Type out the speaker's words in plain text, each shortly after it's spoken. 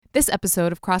This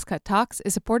episode of Crosscut Talks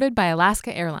is supported by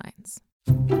Alaska Airlines.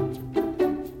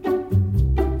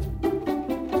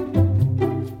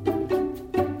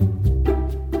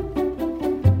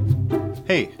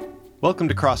 Hey, welcome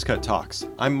to Crosscut Talks.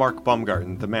 I'm Mark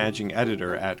Baumgarten, the managing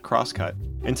editor at Crosscut,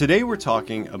 and today we're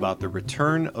talking about the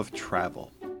return of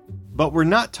travel. But we're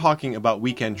not talking about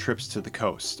weekend trips to the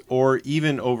coast, or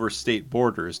even over state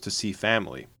borders to see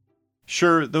family.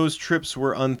 Sure, those trips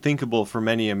were unthinkable for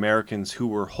many Americans who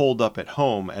were holed up at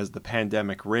home as the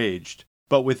pandemic raged,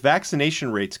 but with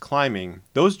vaccination rates climbing,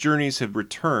 those journeys have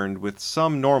returned with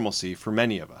some normalcy for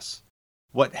many of us.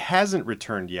 What hasn't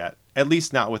returned yet, at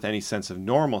least not with any sense of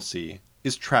normalcy,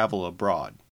 is travel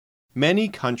abroad. Many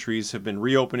countries have been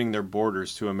reopening their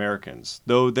borders to Americans,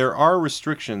 though there are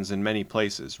restrictions in many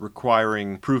places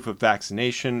requiring proof of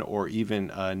vaccination or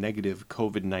even a negative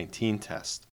COVID-19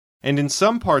 test. And in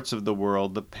some parts of the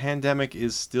world, the pandemic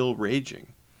is still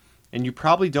raging, and you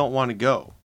probably don't want to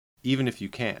go, even if you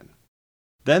can.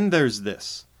 Then there's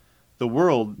this. The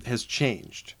world has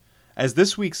changed. As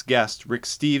this week's guest, Rick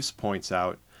Steves, points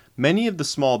out, many of the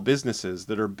small businesses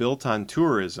that are built on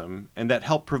tourism and that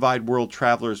help provide world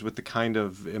travelers with the kind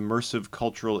of immersive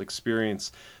cultural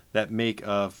experience that make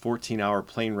a 14-hour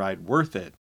plane ride worth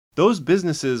it, those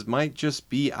businesses might just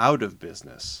be out of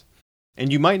business.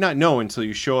 And you might not know until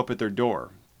you show up at their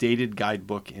door, dated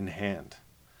guidebook in hand.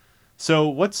 So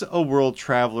what's a world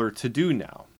traveler to do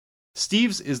now?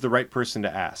 Steves is the right person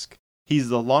to ask. He's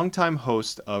the longtime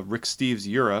host of Rick Steves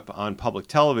Europe on public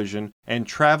television and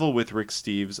Travel with Rick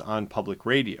Steves on public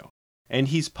radio. And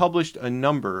he's published a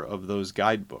number of those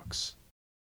guidebooks.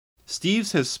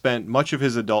 Steves has spent much of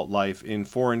his adult life in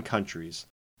foreign countries,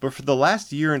 but for the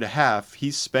last year and a half,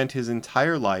 he's spent his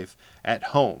entire life at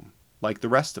home, like the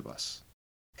rest of us.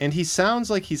 And he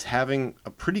sounds like he's having a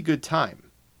pretty good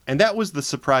time. And that was the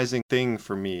surprising thing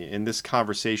for me in this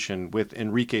conversation with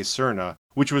Enrique Cerna,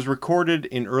 which was recorded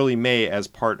in early May as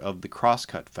part of the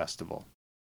Crosscut Festival.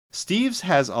 Steves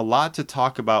has a lot to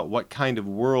talk about what kind of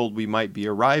world we might be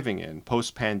arriving in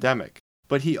post-pandemic,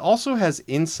 but he also has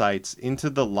insights into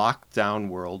the lockdown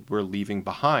world we're leaving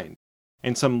behind,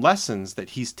 and some lessons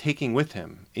that he's taking with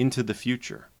him into the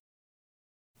future.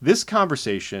 This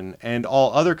conversation, and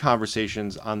all other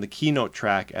conversations on the keynote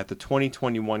track at the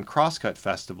 2021 Crosscut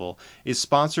Festival, is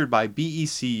sponsored by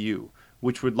BECU,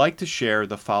 which would like to share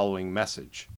the following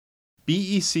message.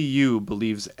 BECU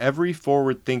believes every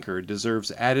forward thinker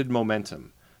deserves added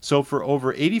momentum, so for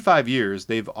over 85 years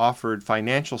they've offered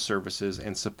financial services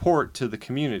and support to the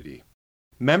community.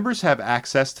 Members have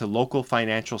access to local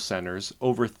financial centers,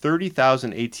 over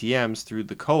 30,000 ATMs through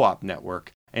the co-op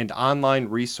network, and online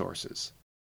resources.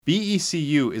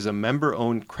 BECU is a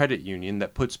member-owned credit union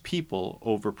that puts people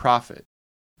over profit.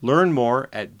 Learn more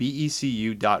at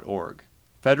becu.org,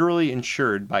 federally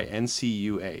insured by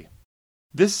NCUA.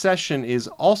 This session is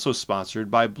also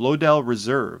sponsored by Bloedel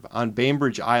Reserve on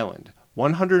Bainbridge Island,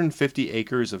 150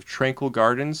 acres of tranquil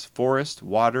gardens, forest,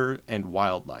 water, and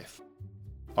wildlife.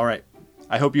 All right,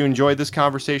 I hope you enjoyed this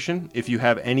conversation. If you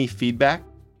have any feedback,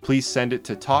 please send it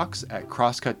to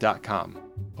talks@crosscut.com.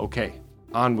 Okay,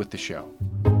 on with the show.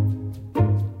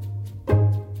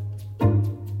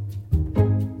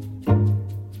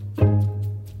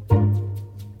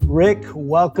 Rick,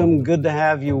 welcome. Good to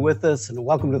have you with us, and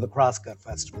welcome to the Crosscut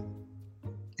Festival.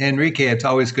 Enrique, it's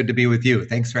always good to be with you.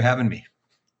 Thanks for having me.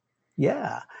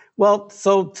 Yeah. Well,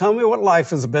 so tell me what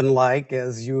life has been like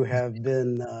as you have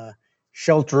been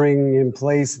sheltering in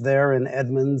place there in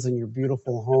Edmonds in your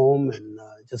beautiful home, and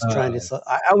just trying to,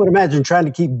 I would imagine, trying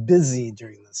to keep busy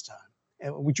during this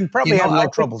time, which you probably have no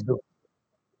trouble doing.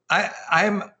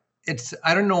 I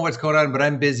don't know what's going on, but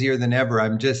I'm busier than ever.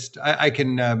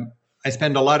 I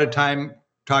spend a lot of time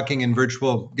talking in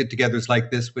virtual get-togethers like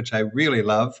this, which I really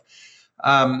love.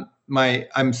 I'm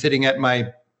sitting at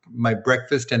my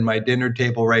breakfast and my dinner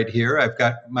table right here. I've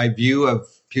got my view of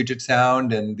Puget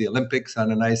Sound and the Olympics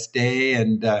on a nice day,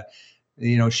 and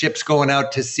ships going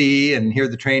out to sea, and hear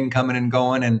the train coming and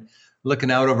going, and looking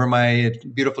out over my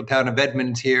beautiful town of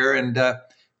Edmonds here. And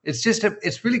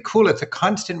it's really cool. It's a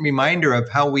constant reminder of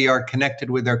how we are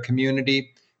connected with our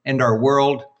community and our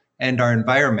world and our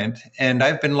environment. And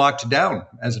I've been locked down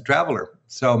as a traveler.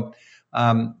 So,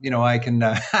 I can,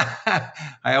 I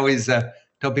always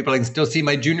tell people I can still see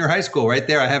my junior high school right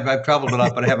there. I've traveled a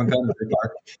lot, but I haven't gone very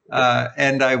far.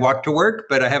 And I walk to work,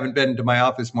 but I haven't been to my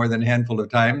office more than a handful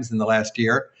of times in the last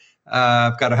year.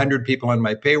 I've got 100 people on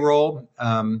my payroll.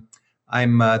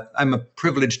 I'm a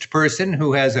privileged person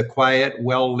who has a quiet,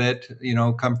 well-lit,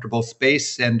 comfortable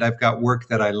space, and I've got work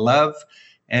that I love.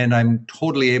 And I'm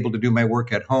totally able to do my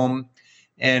work at home.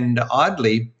 And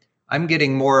oddly, I'm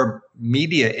getting more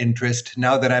media interest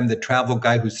now that I'm the travel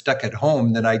guy who's stuck at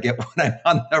home than I get when I'm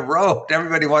on the road.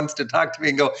 Everybody wants to talk to me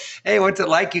and go, "Hey, what's it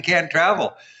like? You can't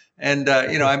travel." And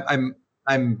I'm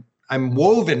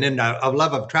woven in a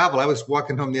love of travel. I was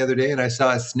walking home the other day and I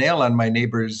saw a snail on my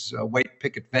neighbor's white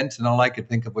picket fence, and all I could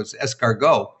think of was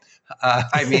escargot.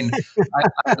 I'd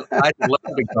love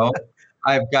to go.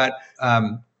 I've got,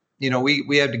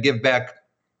 we had to give back.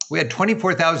 We had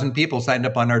 24,000 people signed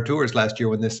up on our tours last year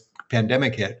when this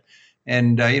pandemic hit.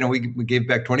 And, we gave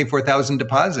back 24,000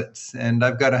 deposits. And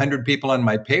I've got 100 people on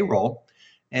my payroll.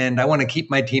 And I want to keep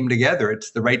my team together.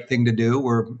 It's the right thing to do.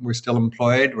 We're still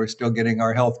employed. We're still getting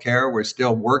our health care. We're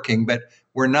still working. But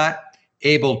we're not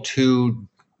able to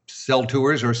sell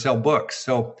tours or sell books.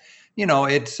 So,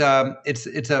 it's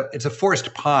a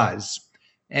forced pause.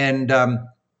 And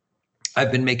I've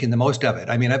been making the most of it.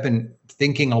 I mean, I've been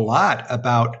thinking a lot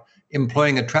about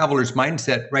employing a traveler's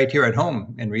mindset right here at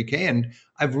home, Enrique. And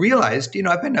I've realized,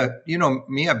 I've been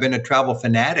a travel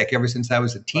fanatic ever since I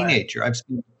was a teenager. Right. I've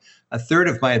spent a third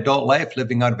of my adult life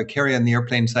living out of a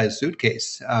carry-on-the-airplane size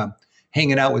suitcase,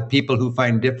 hanging out with people who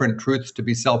find different truths to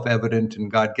be self-evident and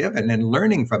God-given, and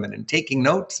learning from it and taking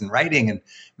notes and writing and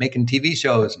making TV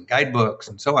shows and guidebooks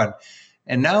and so on.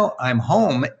 And now I'm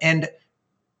home, and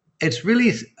it's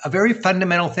really a very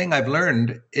fundamental thing I've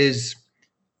learned is,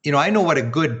 I know what a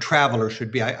good traveler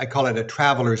should be. I call it a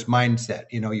traveler's mindset.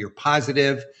 You're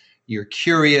positive, you're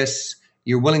curious,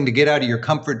 you're willing to get out of your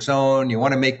comfort zone. You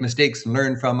want to make mistakes and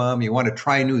learn from them. You want to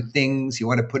try new things. You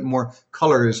want to put more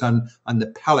colors on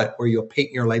the palette where you'll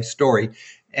paint your life story.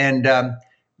 And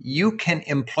you can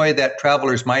employ that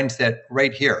traveler's mindset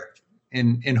right here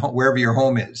in wherever your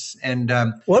home is. And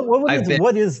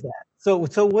what is that?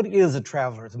 So what is a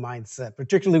traveler's mindset,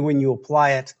 particularly when you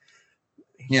apply it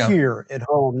here at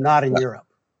home, not in Europe?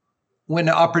 When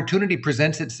the opportunity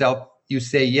presents itself, you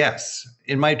say yes.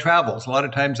 In my travels, a lot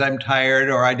of times I'm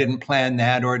tired, or I didn't plan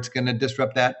that, or it's going to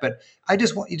disrupt that. But you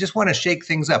just want to shake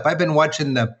things up. I've been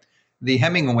watching the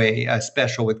Hemingway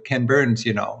special with Ken Burns,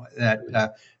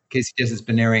 that Casey just has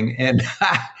been airing, and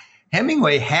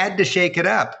Hemingway had to shake it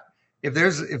up. If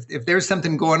there's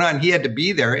something going on, he had to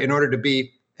be there in order to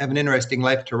have an interesting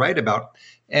life to write about.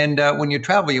 And when you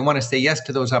travel, you want to say yes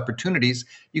to those opportunities.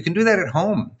 You can do that at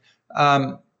home.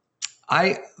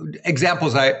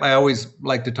 Examples I always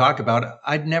like to talk about,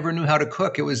 I never knew how to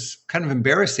cook. It was kind of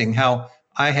embarrassing how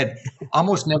I had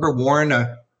almost never worn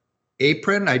an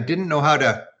apron. I didn't know how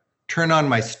to turn on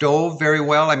my stove very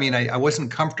well. I mean, I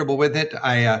wasn't comfortable with it.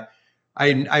 I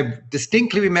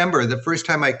distinctly remember the first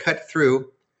time I cut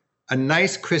through a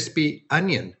nice crispy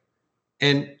onion,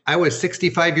 and I was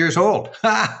 65 years old.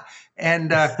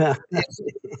 And it's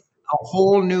a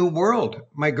whole new world.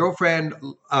 My girlfriend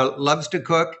loves to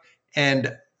cook,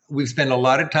 and we've spent a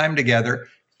lot of time together.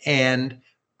 And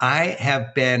I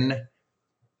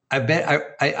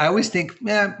always think,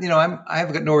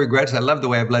 I've got no regrets. I love the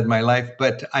way I've led my life,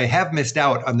 but I have missed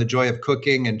out on the joy of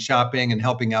cooking and shopping and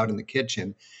helping out in the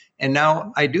kitchen. And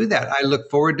now I do that. I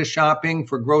look forward to shopping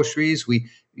for groceries.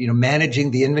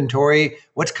 Managing the inventory,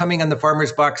 what's coming on the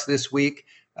farmer's box this week.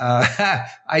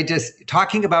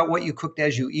 Talking about what you cooked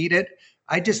as you eat it.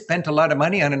 I just spent a lot of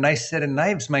money on a nice set of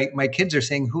knives. My kids are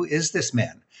saying, "Who is this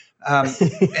man?" And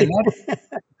that,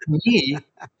 to me,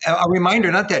 a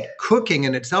reminder, not that cooking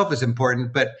in itself is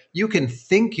important, but you can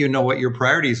think you know what your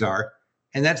priorities are.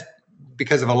 And that's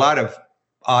because of a lot of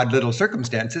odd little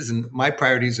circumstances. And my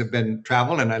priorities have been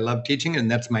travel, and I love teaching,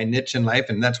 and that's my niche in life,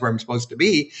 and that's where I'm supposed to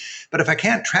be. But if I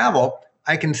can't travel,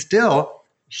 I can still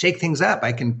shake things up.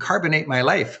 I can carbonate my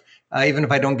life, even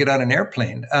if I don't get on an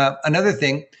airplane. Another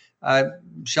thing,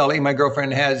 Shelley, my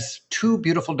girlfriend, has 2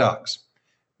 beautiful dogs.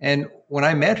 And when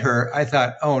I met her, I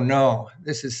thought, oh no,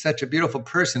 this is such a beautiful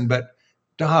person, but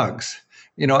dogs,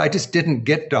 I just didn't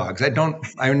get dogs. I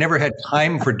never had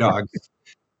time for dogs.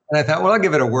 And I thought, well, I'll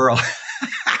give it a whirl.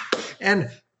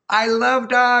 And I love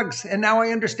dogs. And now I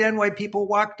understand why people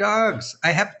walk dogs.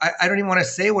 I don't even want to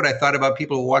say what I thought about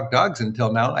people who walk dogs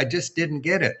until now. I just didn't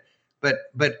get it. But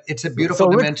it's a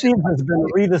beautiful dimension. Rick Steve has been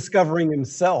rediscovering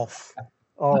himself.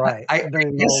 All right. During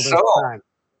all this time.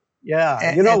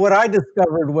 Yeah. What I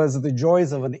discovered was the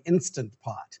joys of an Instant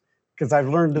Pot, because I've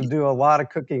learned to do a lot of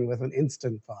cooking with an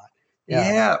Instant Pot.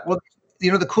 Yeah. Well,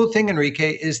 the cool thing,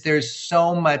 Enrique, is there's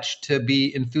so much to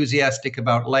be enthusiastic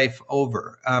about life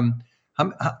over.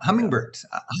 Hummingbirds.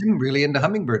 I'm really into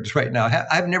hummingbirds right now.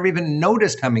 I've never even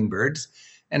noticed hummingbirds.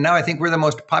 And now I think we're the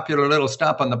most popular little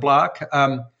stop on the block.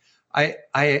 I'm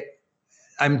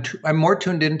more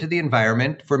tuned into the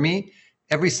environment. For me,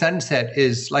 every sunset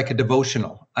is like a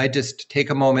devotional. I just take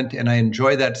a moment and I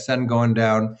enjoy that sun going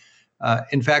down.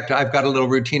 In fact, I've got a little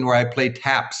routine where I play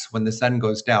taps when the sun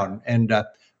goes down, and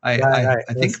Right.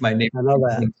 I think my I know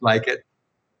that. neighbors like it,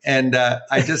 and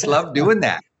I just love doing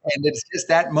that. And it's just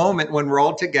that moment when we're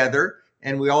all together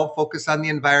and we all focus on the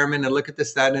environment and look at the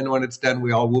sun, and when it's done,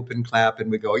 we all whoop and clap and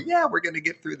we go, "Yeah, we're going to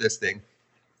get through this thing."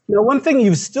 Now, one thing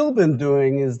you've still been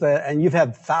doing is that, and you've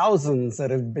had thousands that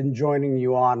have been joining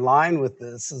you online with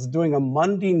this, is doing a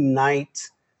Monday night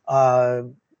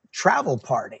travel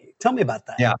party. Tell me about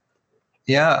that. Yeah.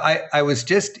 Yeah, I was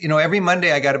just, every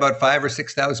Monday I got about 5,000 or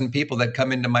 6,000 people that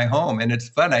come into my home, and it's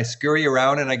fun. I scurry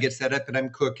around and I get set up and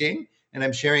I'm cooking and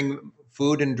I'm sharing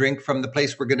food and drink from the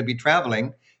place we're going to be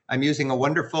traveling. I'm using a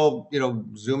wonderful,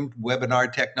 Zoom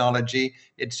webinar technology.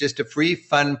 It's just a free,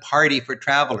 fun party for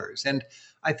travelers. And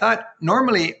I thought,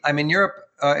 normally I'm in Europe,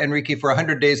 Enrique, for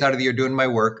 100 days out of the year doing my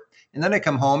work. And then I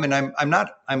come home and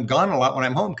I'm gone a lot when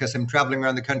I'm home because I'm traveling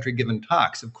around the country giving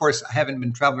talks. Of course, I haven't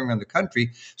been traveling around the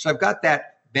country. So I've got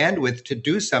that bandwidth to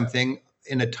do something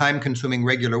in a time consuming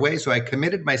regular way. So I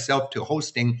committed myself to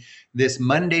hosting this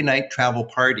Monday night travel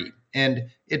party. And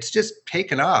it's just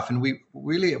taken off. And we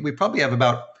probably have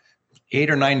about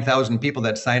 8,000 or 9,000 people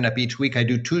that sign up each week. I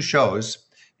do 2 shows.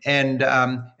 And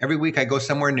every week I go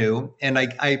somewhere new. And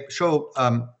I show,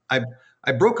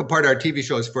 I broke apart our TV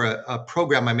shows for a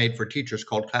program I made for teachers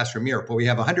called Classroom Europe, where we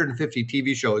have 150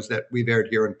 TV shows that we've aired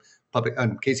here in public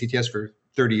on KCTS for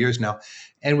 30 years now.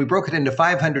 And we broke it into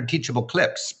 500 teachable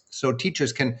clips. So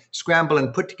teachers can scramble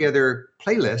and put together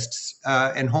playlists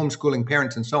and homeschooling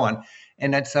parents and so on.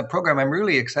 And that's a program I'm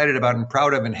really excited about and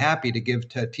proud of and happy to give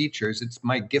to teachers. It's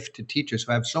my gift to teachers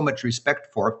who I have so much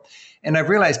respect for. And I've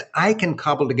realized I can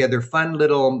cobble together fun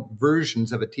little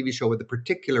versions of a TV show with a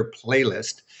particular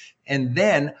playlist. And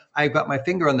then I've got my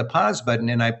finger on the pause button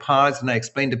and I pause and I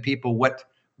explain to people what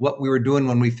we were doing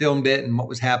when we filmed it and what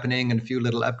was happening and a few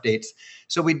little updates.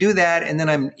 So we do that. And then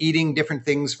I'm eating different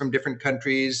things from different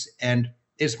countries. And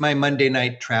it's my Monday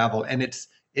night travel. And it's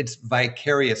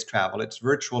vicarious travel. It's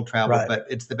virtual travel, Right. but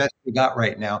it's the best we got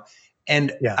right now.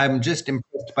 And Yeah. I'm just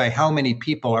impressed by how many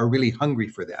people are really hungry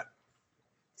for that.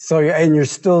 So, and you're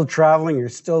still traveling. You're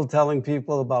still telling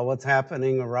people about what's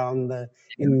happening around Oh,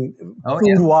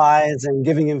 yeah. food-wise and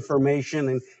giving information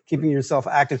and keeping yourself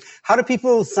active. How do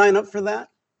people sign up for that?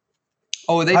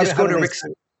 Oh, they How just do go to they Rick's,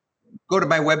 sign- go to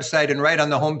my website, and right on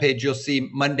the homepage, you'll see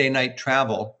Monday Night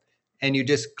Travel. And you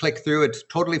just click through. It's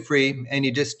totally free. And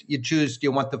you choose, do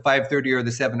you want the 5:30 or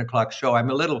the 7 o'clock show? I'm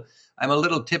a little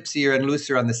tipsier and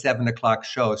looser on the 7 o'clock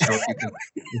show. So if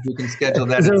you can schedule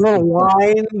that. Is there a little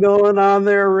wine going on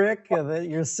there, Rick, that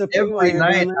you're sipping while Every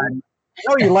you're doing night. that? I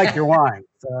know you like your wine.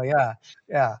 So yeah.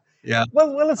 Yeah.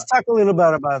 Well, let's talk a little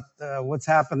bit about what's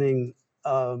happening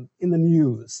in the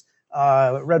news.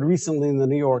 I read recently in the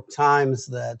New York Times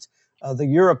that the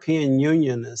European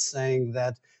Union is saying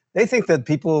that they think that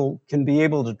people can be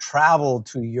able to travel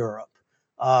to Europe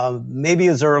maybe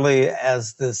as early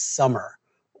as this summer.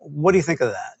 What do you think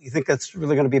of that? You think that's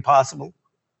really going to be possible?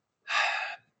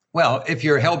 Well, if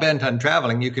you're hell-bent on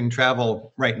traveling, you can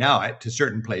travel right now to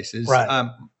certain places. Right.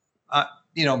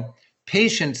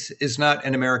 Patience is not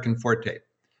an American forte.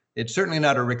 It's certainly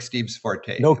not a Rick Steves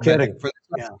forte. No But kidding. for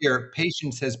the last year,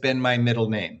 patience has been my middle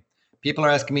name. People are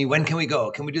asking me, when can we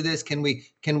go? Can we do this? Can we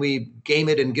game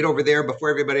it and get over there before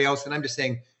everybody else? And I'm just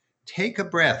saying, take a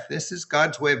breath. This is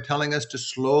God's way of telling us to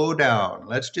slow down.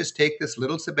 Let's just take this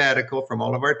little sabbatical from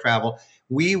all of our travel.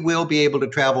 We will be able to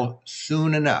travel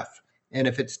soon enough. And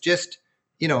if it's just,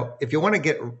 if you want to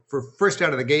get for first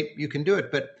out of the gate, you can do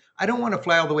it. But I don't want to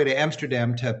fly all the way to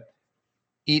Amsterdam to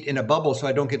eat in a bubble so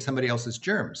I don't get somebody else's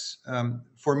germs.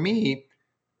 For me,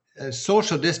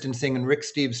 social distancing and Rick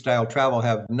Steves style travel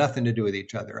have nothing to do with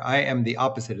each other. I am the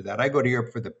opposite of that. I go to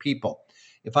Europe for the people.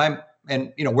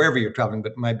 Wherever you're traveling,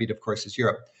 but my beat, of course, is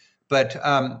Europe. But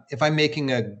if I'm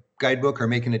making a guidebook or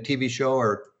making a TV show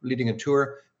or leading a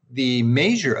tour, the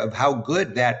measure of how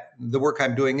good the work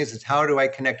I'm doing is how do I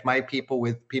connect my people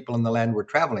with people in the land we're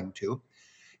traveling to?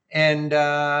 And,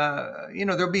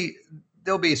 there'll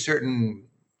be certain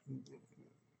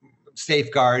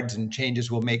safeguards and changes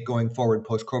we'll make going forward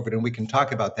post-COVID, and we can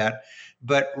talk about that.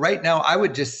 But right now, I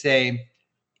would just say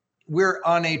we're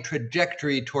on a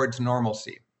trajectory towards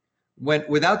normalcy.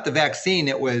 Without the vaccine,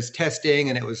 it was testing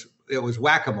and it was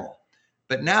whack-a-mole.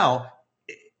 But now,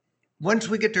 once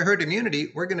we get to herd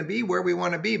immunity, we're going to be where we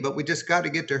want to be, but we just got to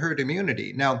get to herd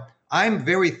immunity. Now, I'm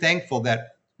very thankful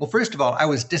that, well, first of all, I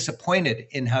was disappointed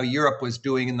in how Europe was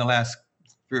doing in the last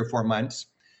 3 or 4 months.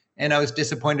 And I was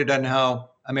disappointed on how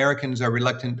Americans are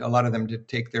reluctant, a lot of them, to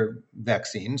take their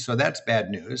vaccine. So that's bad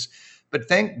news. But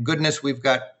thank goodness we've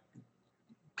got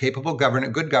capable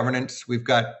government, good governance. We've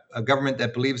got a government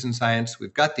that believes in science.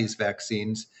 We've got these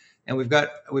vaccines, and we've got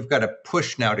a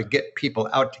push now to get people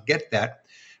out to get that.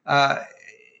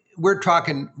 We're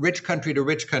talking rich country to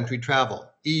rich country travel,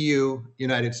 EU,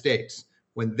 United States.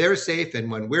 When they're safe and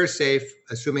when we're safe,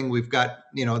 assuming we've got,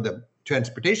 the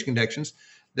transportation conditions,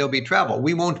 there'll be travel.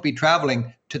 We won't be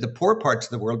traveling to the poor parts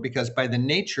of the world because by the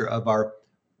nature of our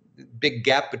big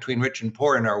gap between rich and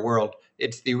poor in our world,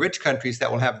 it's the rich countries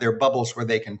that will have their bubbles where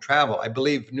they can travel. I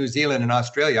believe New Zealand and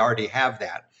Australia already have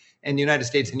that. And the United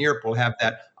States and Europe will have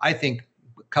that, I think,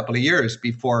 a couple of years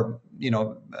before,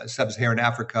 sub-Saharan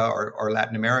Africa or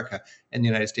Latin America and the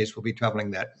United States will be traveling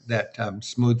that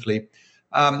smoothly.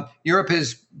 Europe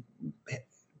it's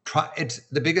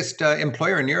the biggest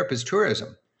employer in Europe is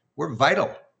tourism. We're vital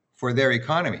for their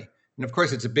economy. And of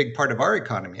course, it's a big part of our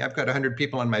economy. I've got 100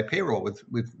 people on my payroll with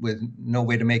no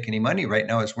way to make any money right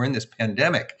now as we're in this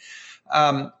pandemic.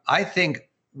 I think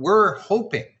we're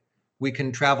hoping we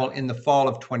can travel in the fall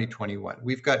of 2021.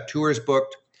 We've got tours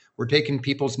booked. We're taking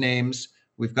people's names.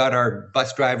 We've got our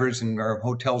bus drivers and our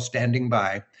hotels standing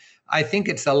by. I think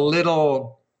it's a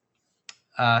little,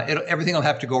 everything will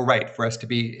have to go right for us to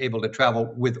be able to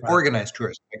travel with organized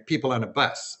tours, like people on a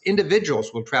bus.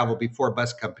 Individuals will travel before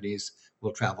bus companies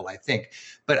will travel, I think.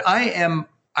 But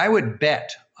I would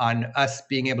bet on us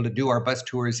being able to do our bus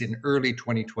tours in early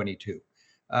 2022.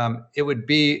 That would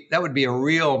be a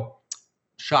real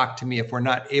shock to me if we're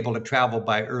not able to travel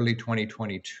by early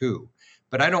 2022.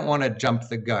 But I don't want to jump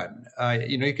the gun.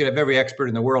 You could have every expert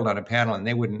in the world on a panel and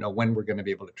they wouldn't know when we're going to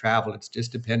be able to travel. It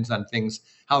just depends on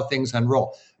how things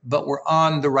unroll. But we're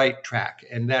on the right track,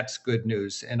 and that's good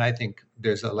news. And I think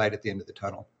there's a light at the end of the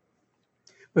tunnel.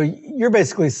 Well, you're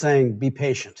basically saying be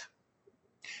patient.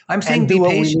 I'm saying and be do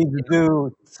what patient. we need to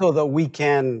do so that we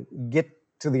can get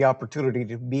to the opportunity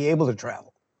to be able to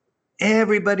travel.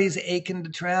 Everybody's aching to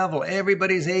travel.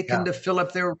 Everybody's aching to fill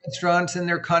up their restaurants and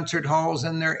their concert halls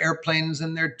and their airplanes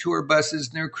and their tour buses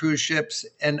and their cruise ships.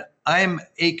 And I'm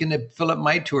aching to fill up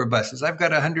my tour buses. I've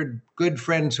got 100 good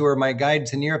friends who are my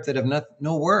guides in Europe that have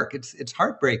no work. It's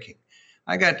heartbreaking.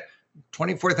 I got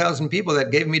 24,000 people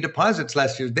that gave me deposits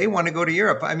last year. They want to go to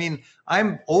Europe. I mean,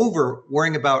 I'm over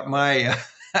worrying about my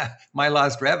my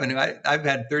lost revenue. I've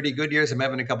had 30 good years. I'm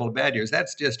having a couple of bad years.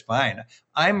 That's just fine.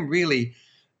 I'm really...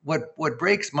 What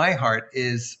breaks my heart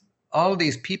is all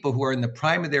these people who are in the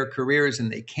prime of their careers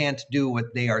and they can't do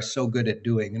what they are so good at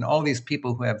doing. And all these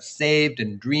people who have saved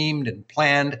and dreamed and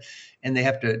planned, and they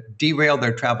have to derail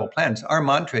their travel plans. Our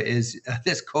mantra is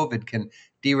this COVID can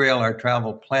derail our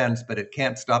travel plans, but it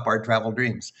can't stop our travel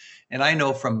dreams. And I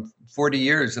know from 40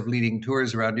 years of leading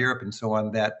tours around Europe and so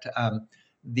on that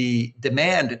the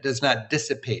demand does not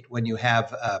dissipate when you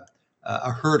have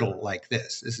a hurdle like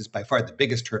this. This is by far the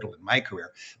biggest hurdle in my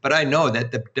career. But I know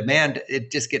that the demand, it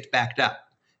just gets backed up.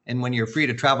 And when you're free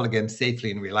to travel again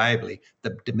safely and reliably,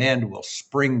 the demand will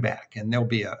spring back and there'll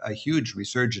be a huge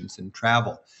resurgence in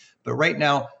travel. But right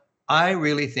now, I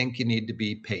really think you need to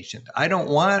be patient. I don't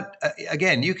want,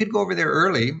 again, you could go over there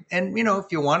early and,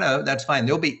 if you want to, that's fine.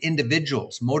 There'll be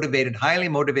individuals, highly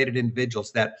motivated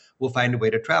individuals that will find a way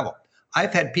to travel.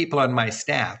 I've had people on my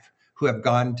staff who have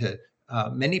gone to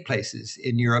many places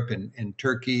in Europe and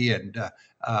Turkey and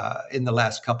in the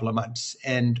last couple of months,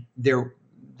 and they're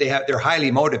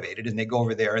highly motivated, and they go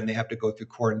over there and they have to go through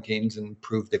quarantines and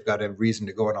prove they've got a reason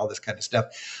to go and all this kind of stuff.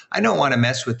 I don't want to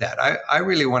mess with that. I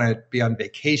really want to be on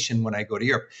vacation when I go to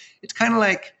Europe. It's kind of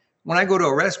like when I go to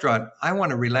a restaurant, I want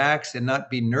to relax and not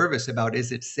be nervous about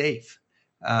is it safe.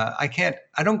 I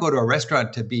don't go to a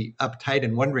restaurant to be uptight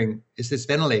and wondering is this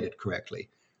ventilated correctly.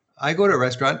 I go to a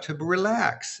restaurant to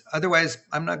relax. Otherwise,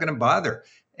 I'm not going to bother.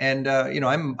 And,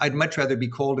 I'd much rather be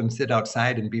cold and sit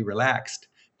outside and be relaxed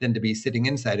than to be sitting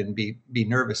inside and be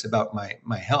nervous about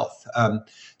my health.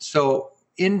 So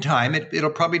in time,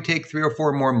 it'll probably take 3 or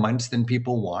 4 more months than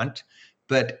people want.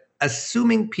 But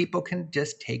assuming people can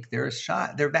just take their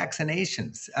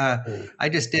vaccinations. I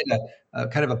just did a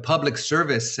kind of a public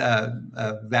service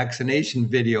vaccination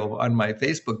video on my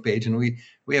Facebook page, and we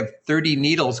have 30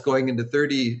 needles going into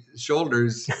 30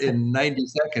 shoulders in 90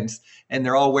 seconds, and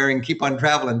they're all wearing Keep on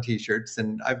Traveling t-shirts.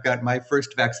 And I've got my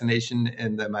first vaccination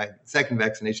and my second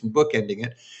vaccination bookending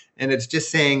it. And it's just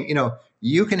saying,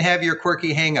 you can have your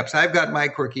quirky hangups. I've got my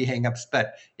quirky hangups,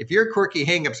 but if your quirky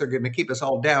hangups are going to keep us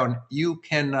all down, you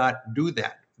cannot do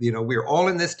that. We're all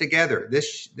in this together.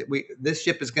 This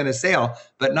ship is going to sail,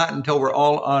 but not until we're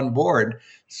all on board.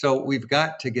 So we've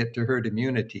got to get to herd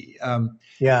immunity. And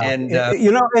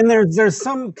there's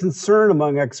some concern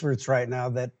among experts right now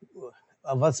that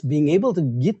of us being able to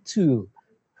get to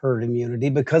herd immunity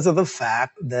because of the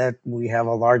fact that we have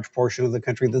a large portion of the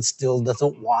country that still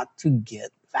doesn't want to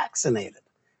get vaccinated,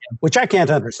 which I can't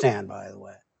understand, by the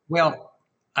way. Well,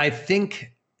 I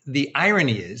think the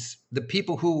irony is the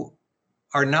people who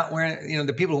are not wearing,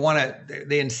 the people who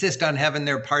they insist on having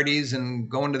their parties and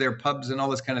going to their pubs and all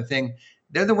this kind of thing.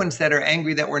 They're the ones that are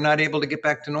angry that we're not able to get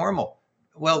back to normal.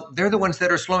 Well, they're the ones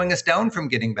that are slowing us down from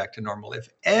getting back to normal. If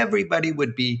everybody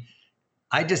would be,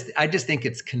 I just think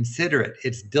it's considerate,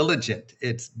 it's diligent,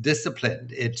 it's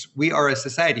disciplined, we are a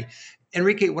society.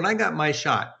 Enrique, when I got my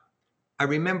shot, I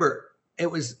remember I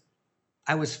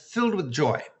was filled with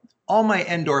joy. All my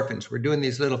endorphins were doing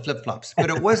these little flip-flops, but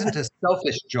it wasn't a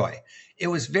selfish joy. It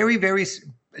was very, very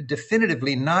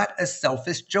definitively not a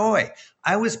selfish joy.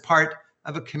 I was part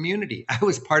of a community. I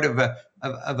was part of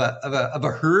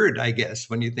a herd, I guess,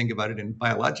 when you think about it in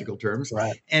biological terms.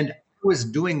 Right. And I was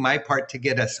doing my part to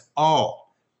get us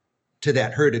all to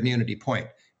that herd immunity point.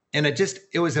 And it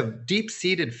was a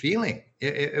deep-seated feeling.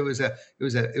 It was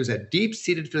a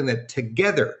deep-seated feeling that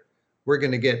together we're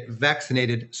going to get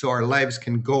vaccinated so our lives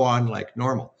can go on like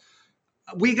normal.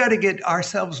 We got to get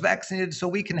ourselves vaccinated so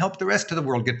we can help the rest of the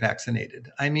world get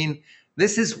vaccinated. I mean,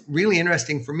 this is really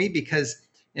interesting for me because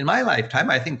in my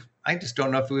lifetime, I just don't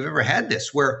know if we've ever had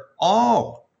this where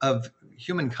all of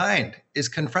humankind is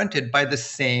confronted by the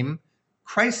same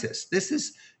crisis.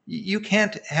 You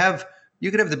could have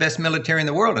the best military in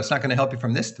the world. It's not going to help you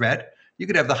from this threat. You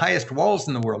could have the highest walls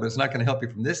in the world. It's not going to help you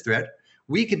from this threat.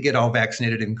 We could get all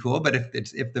vaccinated and cool, but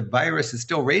if the virus is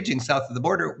still raging south of the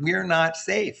border, we're not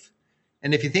safe.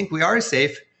 And if you think we are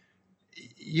safe,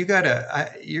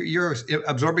 you're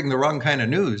absorbing the wrong kind of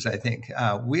news. I think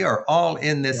we are all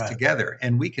in this together,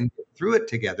 and we can get through it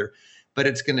together. But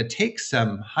it's going to take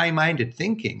some high-minded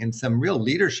thinking and some real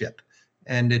leadership,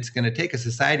 and it's going to take a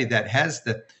society that has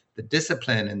the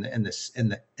discipline and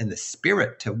the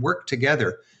spirit to work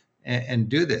together and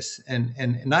do this,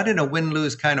 and not in a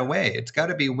win-lose kind of way. It's got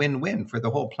to be win-win for the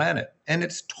whole planet, and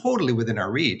it's totally within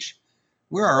our reach.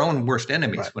 We're our own worst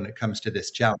enemies when it comes to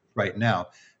this challenge right now.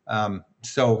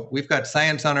 So we've got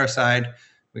science on our side.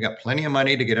 We got plenty of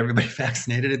money to get everybody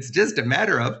vaccinated. It's just a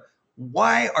matter of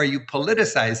why are you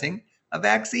politicizing a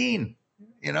vaccine?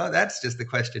 That's just the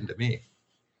question to me.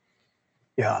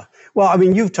 Yeah. Well, I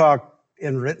mean, you've talked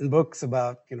in written books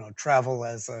about, travel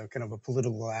as a kind of a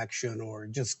political action, or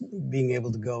just being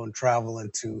able to go and travel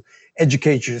and to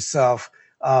educate yourself.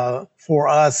 For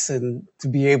us, and to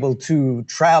be able to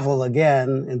travel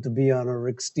again and to be on a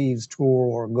Rick Steves tour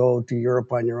or go to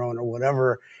Europe on your own or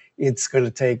whatever, it's going to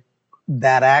take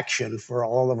that action for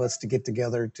all of us to get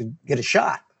together to get a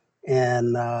shot.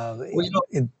 And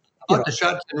the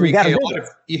shots, Enrique,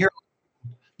 you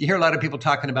hear a lot of people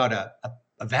talking about a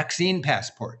vaccine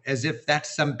passport as if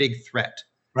that's some big threat.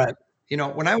 Right.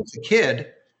 When I was a kid,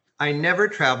 I never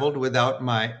traveled without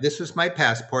this was my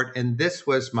passport, and this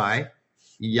was my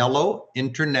yellow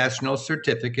international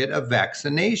certificate of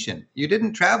vaccination. You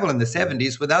didn't travel in the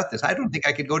 70s without this. I don't think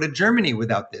I could go to Germany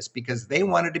without this because they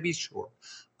wanted to be sure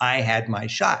I had my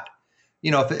shot.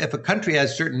 If a country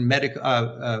has certain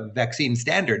vaccine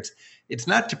standards, it's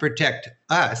not to protect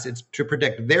us, it's to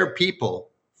protect their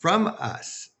people from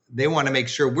us. They want to make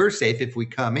sure we're safe if we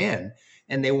come in,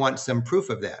 and they want some proof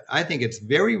of that. I think it's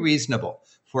very reasonable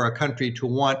for a country to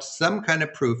want some kind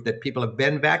of proof that people have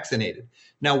been vaccinated.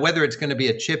 Now, whether it's going to be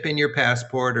a chip in your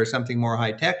passport or something more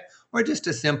high tech, or just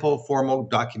a simple formal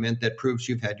document that proves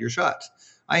you've had your shots.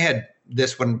 I had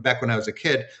this one back when I was a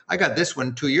kid. I got this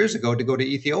one 2 years ago to go to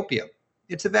Ethiopia.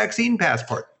 It's a vaccine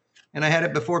passport. And I had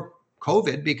it before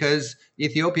COVID because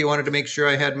Ethiopia wanted to make sure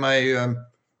I had my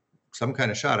some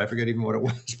kind of shot. I forget even what it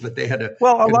was, but they had a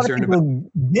lot of people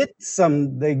get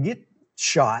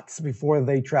shots before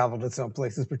they travel to some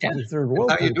places, particularly third world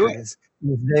countries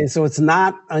these days. So it's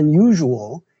not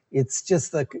unusual. It's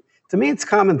just to me, it's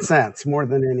common sense more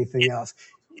than anything else.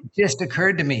 It just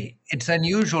occurred to me, it's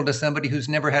unusual to somebody who's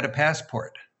never had a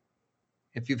passport.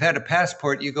 If you've had a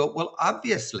passport, you go, well,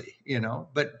 obviously,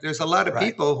 but there's a lot of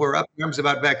people who are up in arms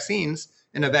about vaccines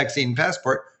and a vaccine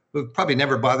passport who've probably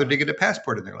never bothered to get a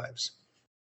passport in their lives.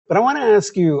 But I want to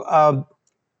ask you,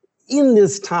 in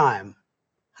this time,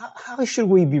 how should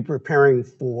we be preparing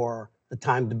for the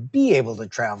time to be able to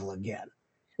travel again?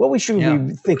 What should we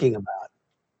be thinking about?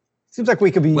 Seems like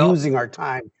we could be using our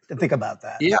time to think about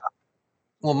that. Yeah.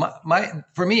 Well,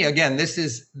 for me, again, this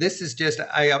is just,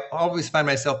 I always find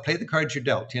myself play the cards you're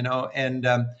dealt,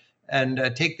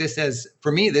 and take this as,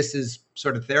 for me, this is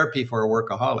sort of therapy for a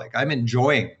workaholic. I'm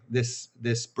enjoying this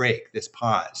break, this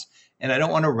pause, and I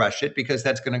don't want to rush it because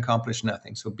that's going to accomplish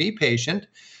nothing. So be patient.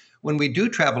 When we do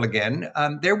travel again,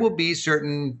 there will be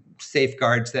certain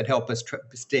safeguards that help us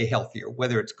stay healthier,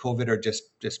 whether it's COVID or just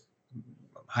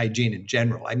hygiene in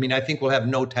general. I mean, I think we'll have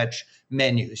no-touch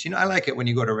menus. I like it when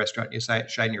you go to a restaurant, you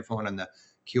shine your phone on the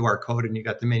QR code and you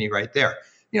got the menu right there.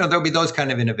 There'll be those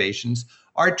kind of innovations.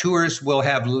 Our tours will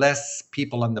have less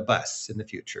people on the bus in the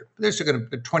future. There's going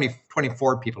to be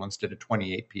 24 people instead of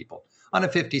 28 people on a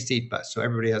 50-seat bus. So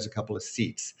everybody has a couple of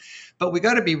seats. But we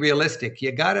got to be realistic.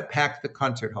 You got to pack the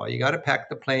concert hall. You got to pack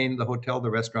the plane, the hotel,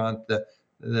 the restaurant,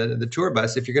 the tour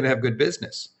bus if you're going to have good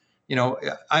business.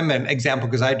 I'm an example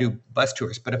because I do bus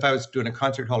tours. But if I was doing a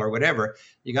concert hall or whatever,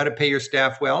 you got to pay your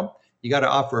staff well. You got to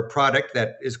offer a product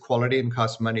that is quality and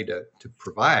costs money to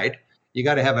provide. You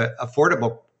got to have an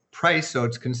affordable price so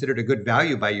it's considered a good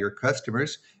value by your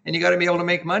customers, and you got to be able to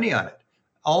make money on it.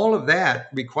 All of that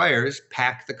requires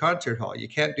pack the concert hall. You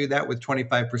can't do that with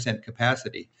 25%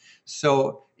 capacity.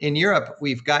 So in Europe,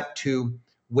 we've got to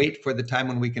wait for the time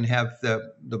when we can have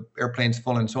the airplanes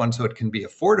full and so on so it can be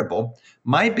affordable.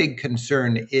 My big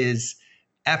concern is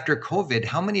after COVID,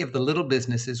 how many of the little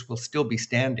businesses will still be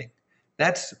standing?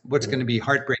 That's what's going to be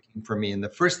heartbreaking for me. And the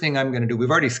first thing I'm going to do,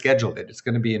 we've already scheduled it. It's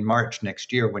going to be in March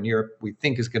next year when Europe, we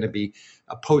think, is going to be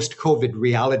a post-COVID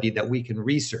reality that we can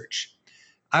research.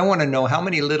 I want to know how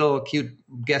many little cute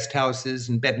guest houses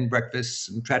and bed and breakfasts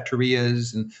and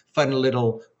trattorias and fun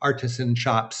little artisan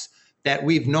shops that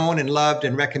we've known and loved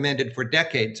and recommended for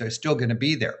decades are still going to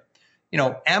be there.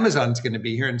 Amazon's going to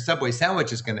be here and Subway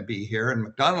Sandwich is going to be here and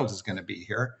McDonald's is going to be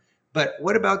here. But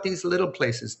what about these little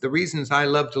places? The reasons I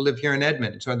love to live here in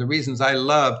Edmonds, or the reasons I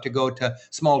love to go to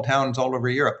small towns all over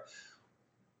Europe.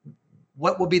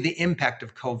 What will be the impact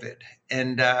of COVID?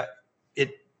 And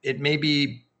it may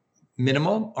be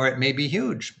minimal or it may be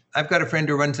huge. I've got a friend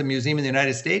who runs a museum in the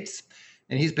United States,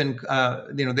 and he's been,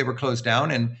 they were closed down,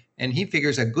 and he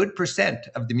figures a good percent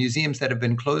of the museums that have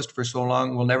been closed for so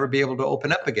long will never be able to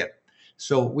open up again.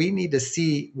 So we need to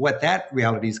see what that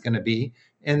reality is going to be.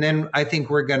 And then I think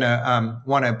we're going to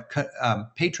want to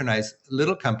patronize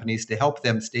little companies to help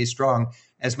them stay strong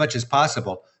as much as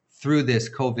possible through this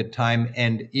COVID time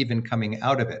and even coming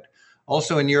out of it.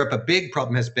 Also in Europe, a big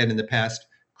problem has been in the past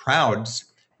crowds.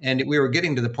 And we were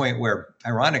getting to the point where,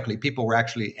 ironically, people were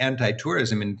actually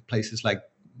anti-tourism in places like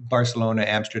Barcelona,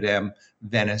 Amsterdam,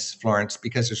 Venice, Florence,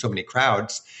 because there's so many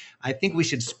crowds. I think we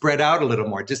should spread out a little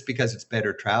more just because it's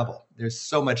better travel. There's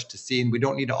so much to see, and we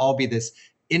don't need to all be this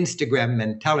Instagram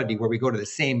mentality where we go to the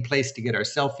same place to get our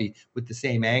selfie with the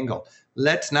same angle.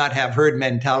 Let's not have herd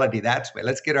mentality that way.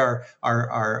 Let's get our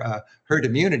herd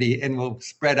immunity, and we'll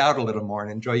spread out a little more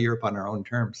and enjoy Europe on our own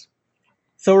terms.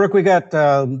 So, Rick, we got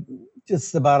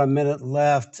just about a minute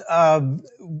left.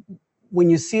 When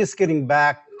you see us getting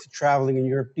back to traveling in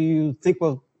Europe, do you think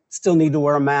we'll still need to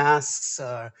wear masks?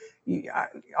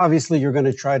 Obviously, you're going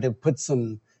to try to put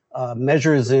some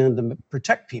measures in to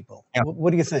protect people. Yeah.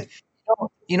 What do you think?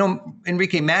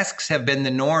 Enrique, masks have been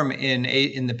the norm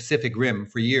in the Pacific Rim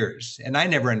for years, and I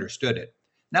never understood it.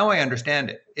 Now I understand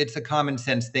it. It's a common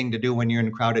sense thing to do when you're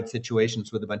in crowded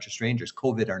situations with a bunch of strangers,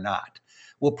 COVID or not.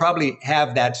 We'll probably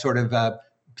have that sort of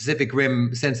Pacific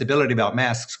Rim sensibility about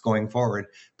masks going forward,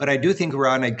 but I do think we're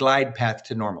on a glide path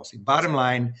to normalcy. Bottom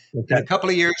line, in a couple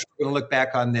of years, we're going to look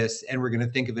back on this and we're going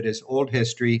to think of it as old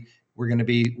history.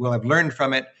 We'll have learned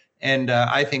from it, and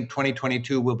I think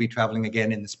 2022 we'll be traveling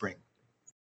again in the spring.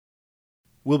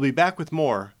 We'll be back with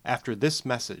more after this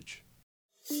message.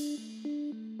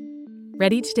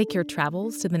 Ready to take your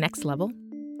travels to the next level?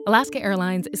 Alaska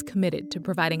Airlines is committed to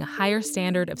providing a higher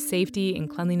standard of safety and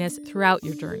cleanliness throughout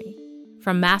your journey.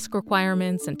 From mask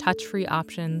requirements and touch-free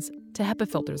options to HEPA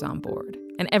filters on board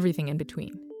and everything in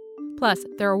between. Plus,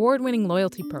 their award-winning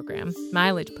loyalty program,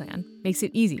 Mileage Plan, makes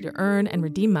it easy to earn and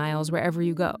redeem miles wherever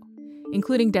you go,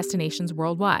 including destinations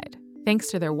worldwide, thanks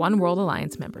to their One World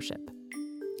Alliance membership.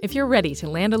 If you're ready to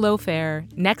land a low fare,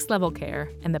 next-level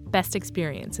care, and the best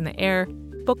experience in the air,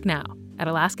 book now at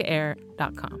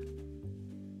alaskaair.com.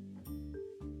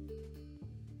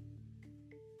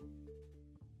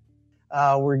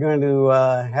 We're going to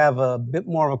have a bit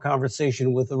more of a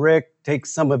conversation with Rick, take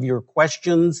some of your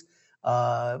questions,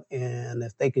 and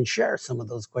if they can share some of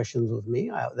those questions with me,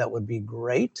 that would be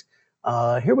great.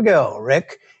 Here we go,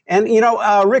 Rick. And,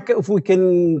 Rick, if we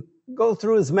can go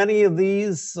through as many of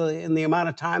these in the amount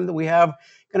of time that we have,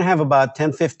 going to have about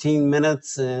 10, 15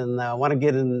 minutes, and I want to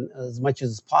get in as much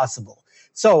as possible.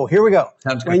 So here we go.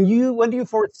 Sounds good. When do you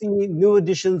foresee new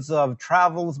editions of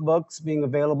travel books being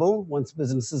available once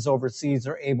businesses overseas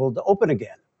are able to open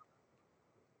again?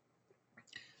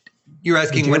 You're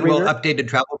asking when will updated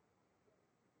travel?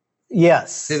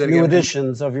 Yes, new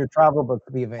editions of your travel book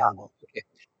be available. Okay.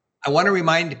 I want to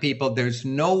remind people there's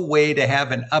no way to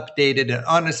have an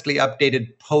honestly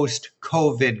updated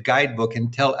post-COVID guidebook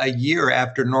until a year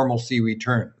after normalcy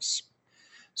returns.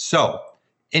 So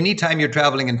anytime you're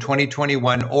traveling in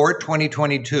 2021 or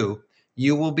 2022,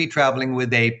 you will be traveling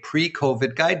with a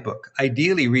pre-COVID guidebook,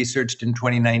 ideally researched in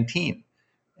 2019.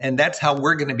 And that's how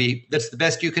we're going to be. That's the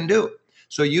best you can do.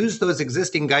 So use those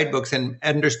existing guidebooks and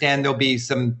understand there'll be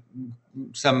some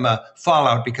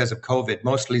fallout because of COVID.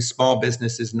 Mostly small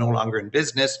businesses no longer in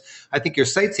business. I think your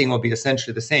sightseeing will be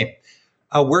essentially the same.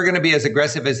 We're going to be as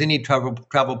aggressive as any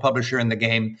travel publisher in the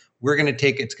game.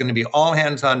 It's going to be all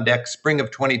hands on deck, spring of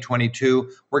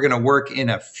 2022. We're going to work in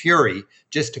a fury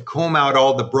just to comb out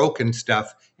all the broken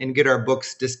stuff and get our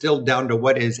books distilled down to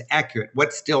what is accurate,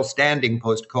 what's still standing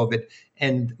post-COVID.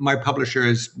 And my publisher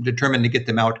is determined to get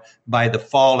them out by the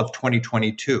fall of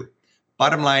 2022.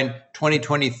 Bottom line,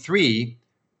 2023,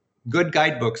 good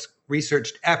guidebooks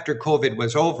researched after COVID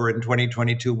was over in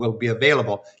 2022 will be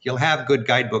available. You'll have good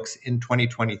guidebooks in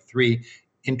 2023.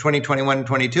 In 2021 and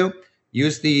 22,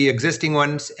 use the existing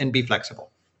ones and be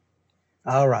flexible.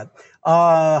 All right.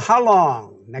 How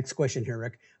long, next question here,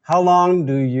 Rick, how long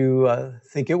do you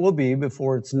think it will be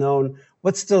before it's known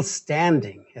what's still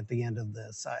standing at the end of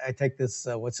this? I take this,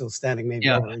 what's still standing maybe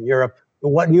over in Europe, but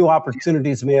what new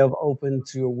opportunities may have opened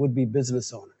to would-be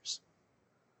business owners?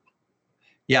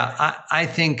 Yeah, I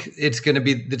think it's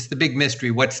the big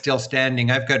mystery, what's still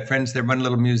standing. I've got friends that run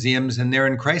little museums and they're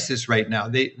in crisis right now.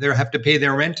 They have to pay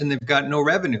their rent and they've got no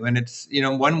revenue. And it's,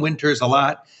 one winter is a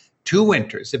lot, 2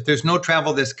 winters. If there's no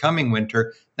travel this coming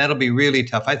winter, that'll be really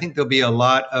tough. I think there'll be a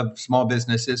lot of small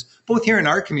businesses, both here in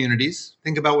our communities.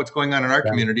 Think about what's going on in our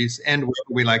communities and where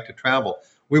we like to travel.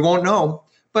 We won't know.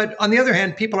 But on the other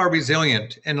hand, people are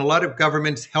resilient and a lot of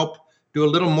governments do a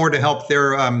little more to help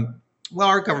their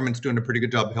our government's doing a pretty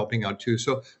good job of helping out too.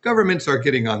 So governments are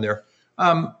getting on there.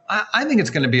 I think it's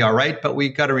going to be all right, but we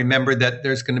got to remember that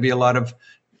there's going to be a lot of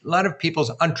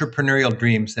people's entrepreneurial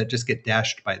dreams that just get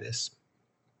dashed by this.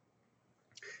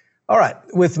 All right.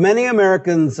 With many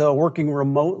Americans working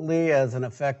remotely as an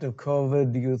effect of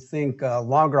COVID, do you think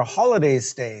longer holiday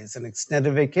stays and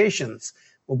extended vacations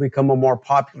will become a more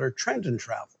popular trend in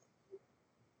travel?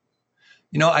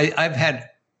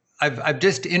 I've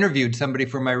just interviewed somebody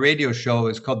for my radio show.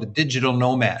 It's called The Digital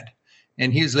Nomad.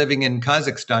 And he's living in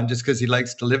Kazakhstan just because he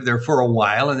likes to live there for a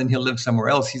while and then he'll live somewhere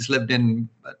else. He's lived in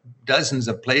dozens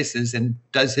of places and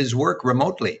does his work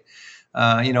remotely.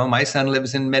 My son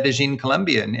lives in Medellin,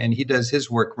 Colombia, and he does his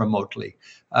work remotely.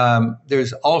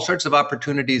 There's all sorts of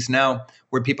opportunities now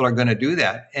where people are going to do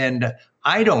that. And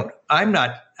I don't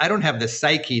have the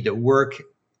psyche to work.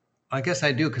 I guess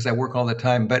I do because I work all the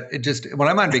time, but when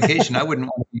I'm on vacation, I wouldn't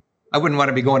want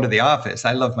to be going to the office.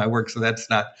 I love my work. So that's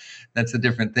a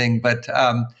different thing. But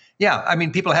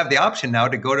people have the option now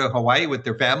to go to Hawaii with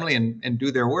their family and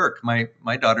do their work.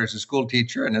 My daughter's a school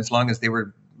teacher, and as long as they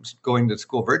were going to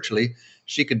school virtually,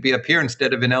 she could be up here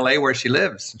instead of in LA where she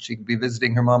lives. She could be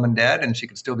visiting her mom and dad and she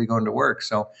could still be going to work.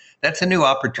 So that's a new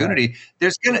opportunity.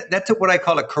 That's what I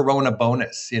call a Corona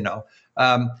bonus,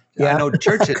 I know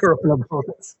churches,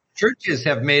 churches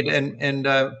have made and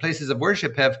places of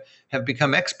worship have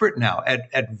become expert now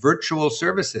at virtual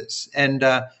services. And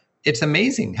it's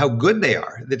amazing how good they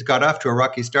are. That got off to a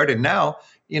rocky start. And now,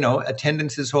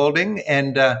 attendance is holding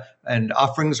and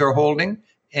offerings are holding.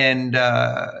 And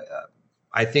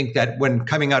I think that when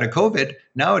coming out of COVID,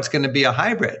 now it's going to be a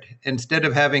hybrid. Instead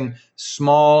of having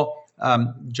small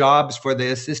jobs for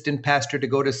the assistant pastor to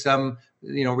go to some,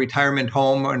 retirement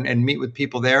home and meet with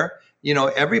people there,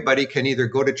 everybody can either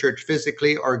go to church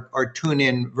physically or tune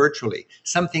in virtually,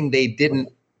 something they didn't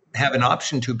have an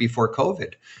option to before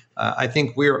COVID. I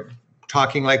think we're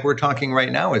talking like we're talking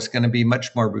right now is going to be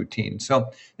much more routine. So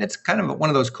it's kind of one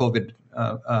of those COVID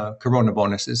Corona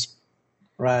bonuses.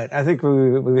 Right. I think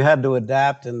we had to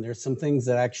adapt, and there's some things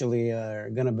that actually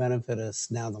are going to benefit us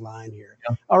down the line here.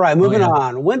 Yeah. All right, moving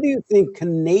on. When do you think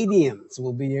Canadians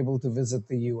will be able to visit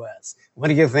the U.S.? When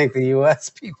do you think the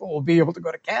U.S. people will be able to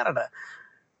go to Canada?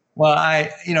 Well,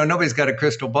 nobody's got a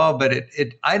crystal ball, but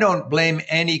I don't blame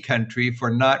any country for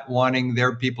not wanting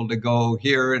their people to go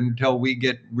here until we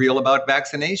get real about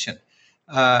vaccination.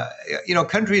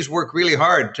 Countries work really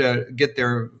hard to get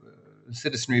their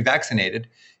citizenry vaccinated.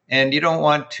 And you don't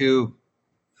want to,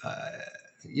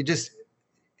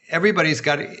 everybody's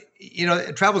got,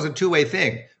 travel's a two-way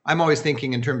thing. I'm always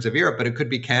thinking in terms of Europe, but it could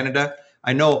be Canada.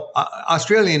 I know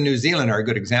Australia and New Zealand are a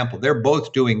good example. They're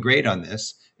both doing great on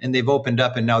this, and they've opened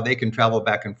up, and now they can travel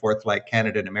back and forth like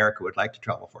Canada and America would like to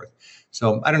travel forth.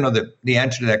 So I don't know the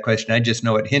answer to that question. I just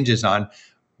know it hinges on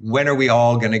when are we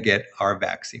all going to get our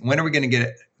vaccine? When are we going to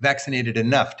get vaccinated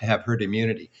enough to have herd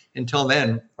immunity? Until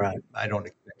then, Right. I don't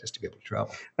expect us to be able to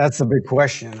travel. That's a big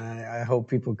question. I hope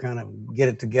people kind of get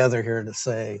it together here to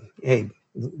say, hey,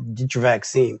 get your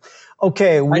vaccine.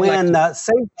 Okay, go ahead.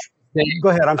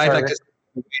 I'm sorry.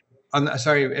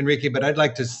 Sorry, Enrique, but I'd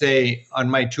like to say on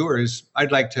my tours,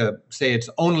 I'd like to say it's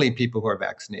only people who are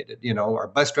vaccinated. Our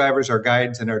bus drivers, our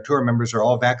guides, and our tour members are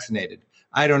all vaccinated.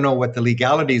 I don't know what the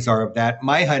legalities are of that.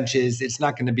 My hunch is it's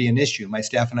not going to be an issue. My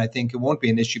staff and I think it won't be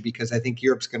an issue because I think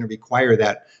Europe's going to require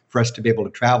that for us to be able to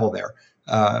travel there.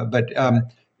 But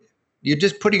you're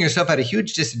just putting yourself at a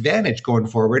huge disadvantage going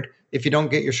forward if you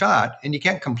don't get your shot, and you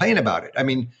can't complain about it. I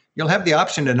mean, you'll have the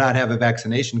option to not have a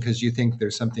vaccination because you think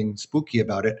there's something spooky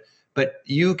about it, but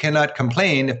you cannot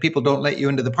complain if people don't let you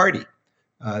into the party.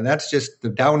 That's just the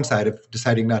downside of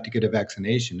deciding not to get a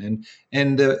vaccination.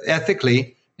 And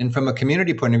ethically, and from a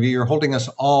community point of view, you're holding us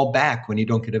all back when you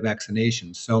don't get a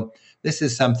vaccination. So this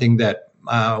is something that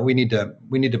we need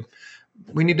to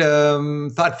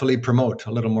thoughtfully promote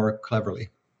a little more cleverly.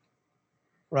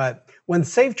 Right. When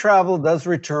safe travel does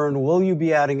return, will you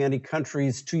be adding any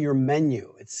countries to your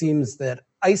menu? It seems that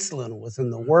Iceland was in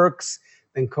the works,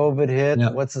 then COVID hit. Yeah.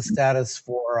 What's the status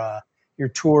for your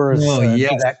tours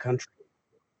to that country?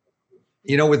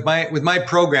 With my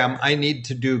program, I need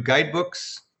to do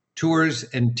guidebooks, tours,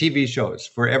 and TV shows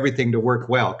for everything to work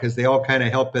well, because they all kind of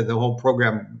help the whole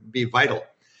program be vital.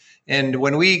 And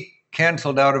when we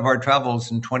canceled out of our travels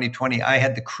in 2020, I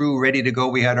had the crew ready to go.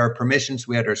 We had our permissions,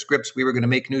 we had our scripts. We were going to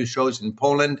make new shows in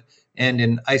Poland and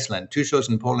in Iceland. 2 shows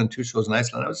in Poland, 2 shows in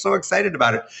Iceland. I was so excited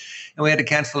about it. And we had to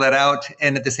cancel that out.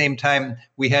 And at the same time,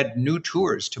 we had new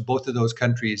tours to both of those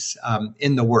countries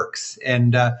in the works.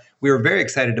 And we were very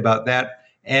excited about that.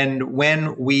 And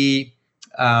when we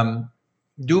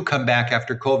do come back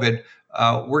after COVID,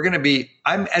 we're going to be,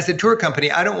 as a tour company,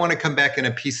 I don't want to come back in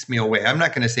a piecemeal way. I'm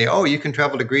not going to say, oh, you can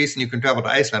travel to Greece and you can travel to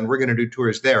Iceland. We're going to do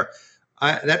tours there.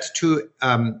 That's too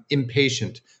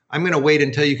impatient. I'm going to wait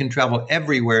until you can travel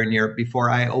everywhere in Europe before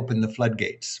I open the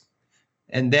floodgates.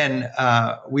 And then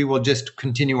we will just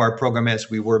continue our program as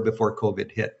we were before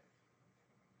COVID hit.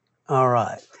 All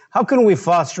right. How can we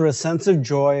foster a sense of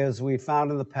joy as we found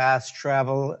in the past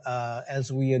travel,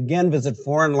 as we again visit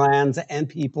foreign lands and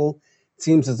people? It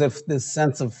seems as if this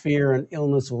sense of fear and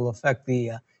illness will affect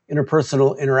the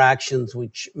interpersonal interactions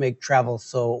which make travel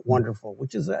so wonderful,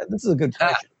 this is a good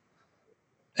question.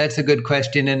 That's a good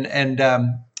question. And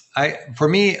for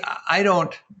me, I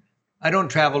don't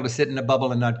travel to sit in a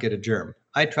bubble and not get a germ.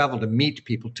 I travel to meet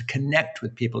people, to connect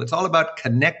with people. It's all about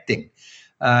connecting.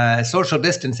 Social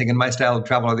distancing in my style of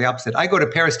travel are the opposite. I go to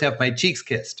Paris to have my cheeks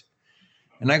kissed.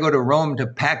 And I go to Rome to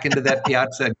pack into that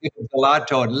piazza, get a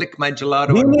gelato and lick my gelato.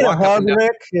 Do you and need walk a hug,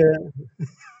 Rick?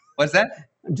 What's that?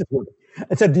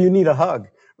 I said, do you need a hug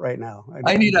right now?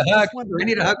 I need a hug. I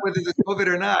need a hug whether there's COVID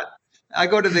or not. I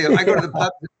go to the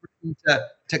pub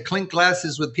to clink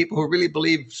glasses with people who really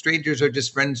believe strangers are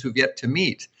just friends who've yet to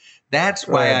meet. That's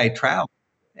why I travel.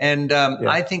 And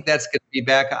I think that's going to be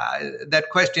back.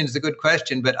 That question is a good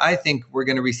question, but I think we're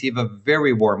going to receive a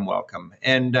very warm welcome.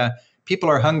 And people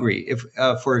are hungry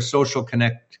for social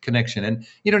connection. And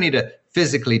you don't need to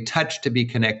physically touch to be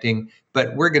connecting,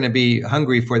 but we're going to be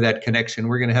hungry for that connection.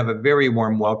 We're going to have a very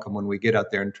warm welcome when we get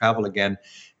out there and travel again.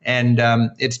 And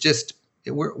it's just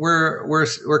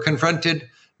we're confronted.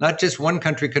 Not just one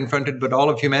country confronted, but all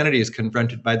of humanity is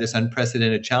confronted by this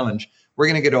unprecedented challenge. We're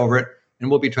going to get over it, and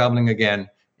we'll be traveling again.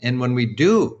 And when we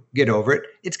do get over it,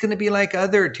 it's going to be like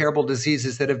other terrible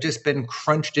diseases that have just been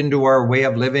crunched into our way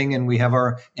of living, and we have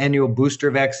our annual booster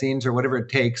vaccines or whatever it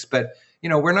takes. But,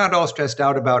 we're not all stressed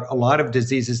out about a lot of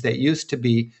diseases that used to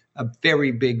be a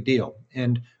very big deal.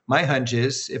 And my hunch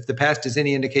is, if the past is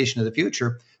any indication of the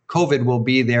future, COVID will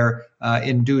be there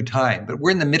in due time. But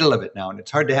we're in the middle of it now, and it's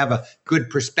hard to have a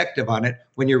good perspective on it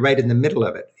when you're right in the middle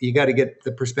of it. You got to get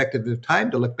the perspective of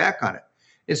time to look back on it.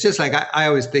 It's just like I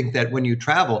always think that when you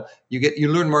travel,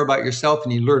 you learn more about yourself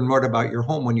and you learn more about your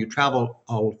home when you travel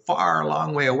a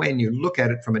long way away and you look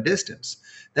at it from a distance.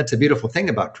 That's a beautiful thing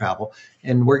about travel.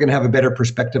 And we're going to have a better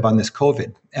perspective on this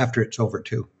COVID after it's over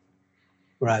too.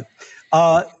 Right.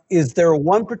 Is there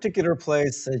one particular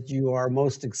place that you are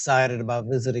most excited about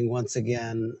visiting once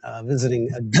again,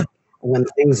 when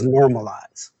things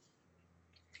normalize?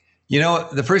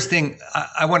 The first thing,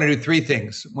 I want to do 3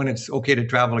 things when it's okay to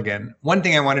travel again. One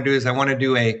thing I want to do is I want to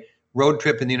do a road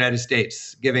trip in the United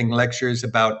States, giving lectures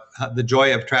about the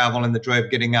joy of travel and the joy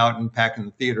of getting out and packing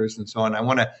the theaters and so on. I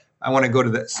want to go to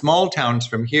the small towns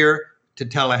from here to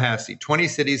Tallahassee, 20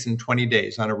 cities in 20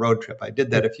 days on a road trip. I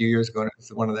did that a few years ago, and it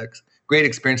was one of the great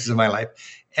experiences of my life.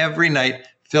 Every night,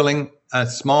 filling a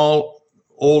small,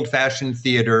 old-fashioned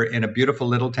theater in a beautiful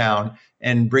little town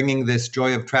and bringing this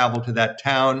joy of travel to that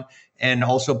town, and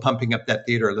also pumping up that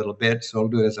theater a little bit. So I'll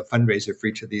do it as a fundraiser for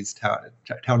each of these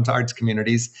town's arts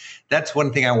communities. That's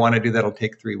one thing I want to do that'll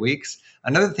take 3 weeks.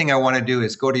 Another thing I want to do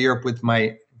is go to Europe with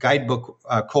my guidebook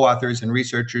co-authors and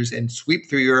researchers and sweep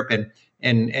through Europe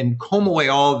and comb away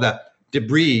all the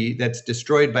debris that's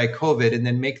destroyed by COVID, and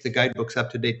then make the guidebooks up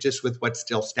to date just with what's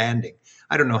still standing.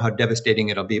 I don't know how devastating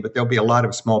it'll be, but there'll be a lot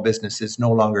of small businesses no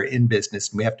longer in business,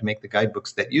 and we have to make the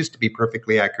guidebooks that used to be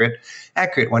perfectly accurate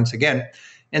once again.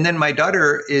 And then my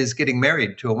daughter is getting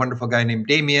married to a wonderful guy named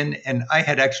Damien, and I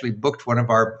had actually booked one of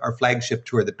our flagship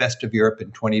tour, the Best of Europe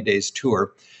in 20 Days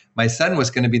tour. My son was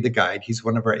going to be the guide. He's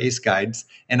one of our ace guides.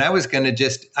 And I was going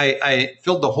to I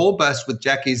filled the whole bus with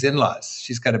Jackie's in-laws.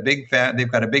 She's got they've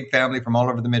got a big family from all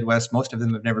over the Midwest. Most of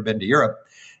them have never been to Europe.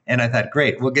 And I thought,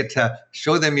 great, we'll get to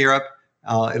show them Europe.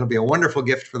 It'll be a wonderful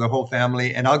gift for the whole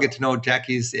family. And I'll get to know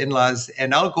Jackie's in-laws.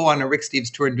 And I'll go on a Rick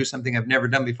Steves tour and do something I've never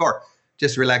done before.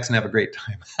 Just relax and have a great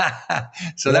time.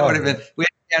 So that would have been,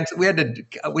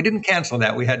 we didn't cancel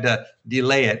that. We had to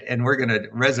delay it, and we're going to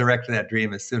resurrect that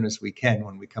dream as soon as we can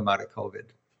when we come out of COVID.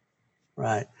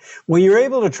 Right. When you're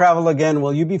able to travel again,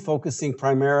 will you be focusing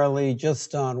primarily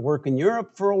just on work in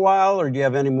Europe for a while, or do you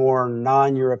have any more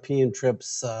non-European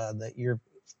trips that you're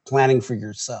planning for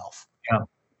yourself? Yeah.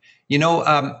 You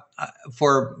know,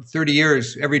 for 30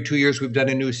 years, every 2 years, we've done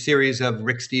a new series of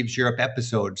Rick Steves Europe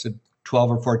episodes,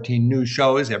 12 or 14 new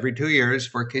shows every 2 years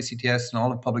for KCTS and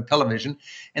all of public television.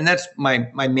 And that's my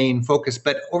main focus.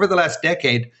 But over the last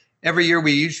decade, every year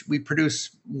we produce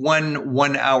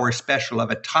one hour special of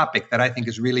a topic that I think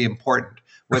is really important,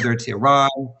 whether it's Iran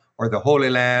or the Holy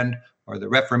Land or the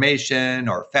Reformation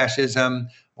or fascism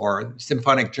or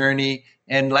Symphonic Journey.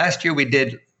 And last year we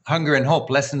did Hunger and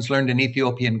Hope, Lessons Learned in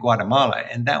Ethiopia and Guatemala.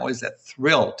 And that was a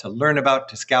thrill to learn about,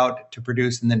 to scout, to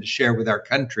produce, and then to share with our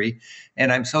country.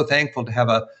 And I'm so thankful to have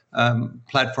a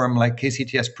platform like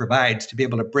KCTS provides to be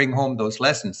able to bring home those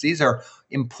lessons. These are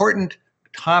important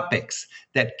topics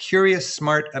that curious,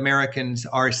 smart Americans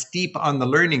are steep on the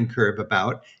learning curve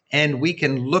about, and we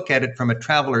can look at it from a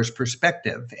traveler's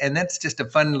perspective. And that's just a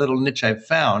fun little niche I've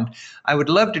found. I would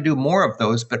love to do more of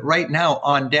those, but right now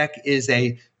on deck is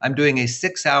I'm doing a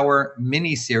 6-hour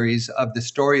mini-series of the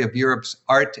story of Europe's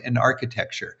art and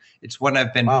architecture. It's one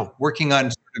I've been working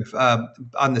on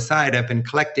on the side. I've been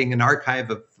collecting an archive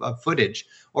of footage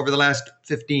over the last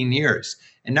 15 years.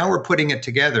 And now we're putting it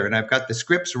together, and I've got the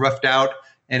scripts roughed out,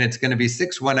 and it's going to be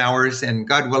 6 1-hours, and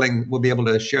God willing, we'll be able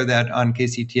to share that on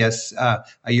KCTS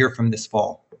a year from this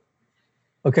fall.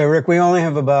 Okay, Rick, we only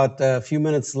have about a few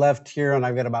minutes left here, and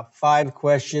I've got about 5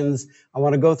 questions. I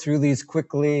want to go through these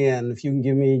quickly, and if you can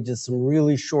give me just some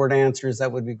really short answers,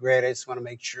 that would be great. I just want to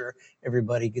make sure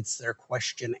everybody gets their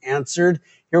question answered.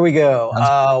 Here we go.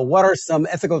 What are some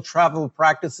ethical travel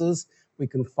practices we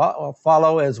can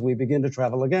follow as we begin to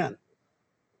travel again?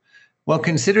 Well,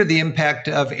 consider the impact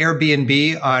of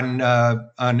Airbnb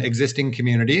on existing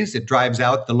communities. It drives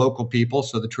out the local people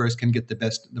so the tourists can get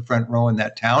the front row in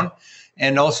that town.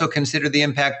 And also consider the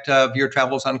impact of your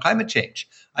travels on climate change.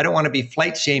 I don't want to be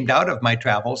flight shamed out of my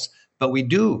travels, but we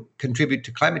do contribute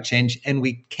to climate change, and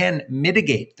we can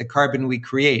mitigate the carbon we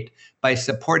create by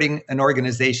supporting an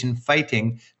organization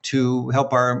fighting to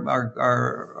help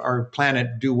our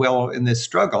planet do well in this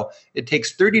struggle. It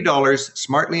takes $30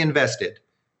 smartly invested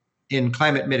in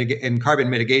carbon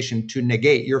mitigation to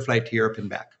negate your flight to Europe and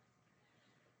back.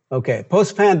 Okay,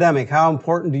 post-pandemic, how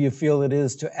important do you feel it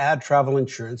is to add travel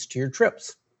insurance to your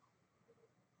trips?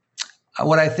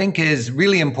 What I think is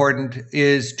really important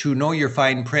is to know your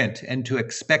fine print and to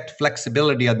expect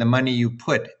flexibility on the money you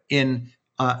put in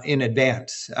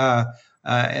advance.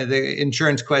 The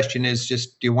insurance question is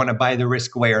just, do you want to buy the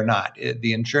risk away or not?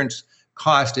 The insurance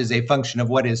cost is a function of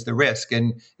what is the risk,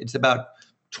 and it's about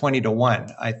 20 to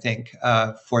 1, I think,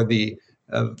 for the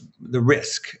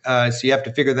risk. So you have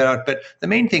to figure that out. But the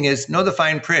main thing is know the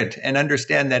fine print and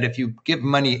understand that if you give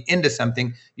money into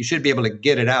something, you should be able to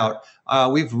get it out.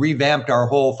 We've revamped our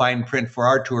whole fine print for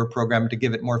our tour program to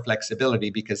give it more flexibility,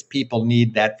 because people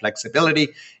need that flexibility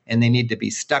and they need to be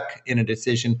stuck in a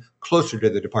decision closer to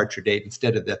the departure date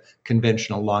instead of the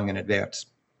conventional long in advance.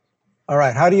 All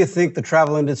right. How do you think the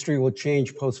travel industry will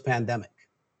change post-pandemic?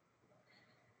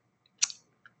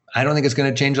 I don't think it's going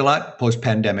to change a lot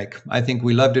post-pandemic. I think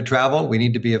we love to travel. We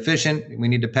need to be efficient. We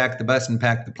need to pack the bus and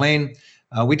pack the plane.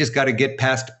 We just got to get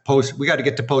we got to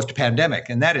get to post-pandemic.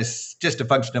 And that is just a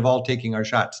function of all taking our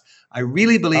shots. I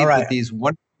really believe that these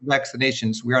wonderful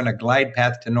vaccinations, we're on a glide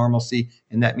path to normalcy.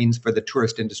 And that means for the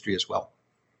tourist industry as well.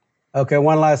 Okay,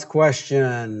 one last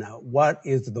question. What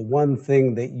is the one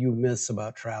thing that you miss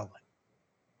about traveling?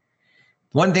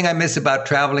 One thing I miss about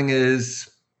traveling is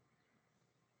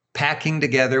packing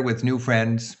together with new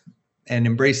friends and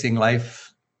embracing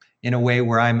life in a way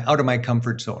where I'm out of my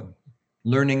comfort zone,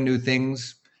 learning new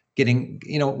things, getting,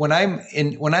 when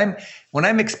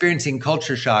I'm experiencing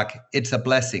culture shock, it's a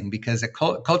blessing because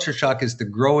culture shock is the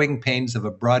growing pains of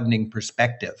a broadening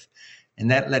perspective. And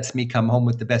that lets me come home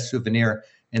with the best souvenir.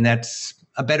 And that's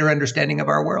a better understanding of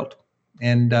our world.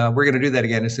 And we're going to do that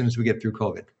again as soon as we get through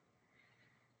COVID.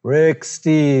 Rick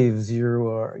Steves,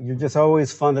 you're just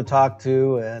always fun to talk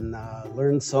to and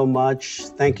learn so much.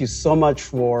 Thank you so much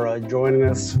for joining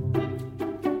us.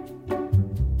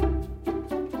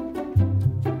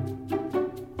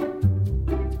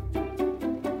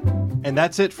 And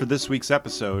that's it for this week's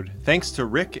episode. Thanks to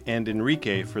Rick and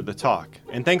Enrique for the talk,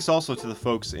 and thanks also to the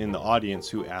folks in the audience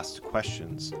who asked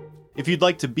questions. If you'd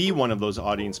like to be one of those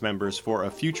audience members for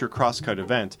a future Crosscut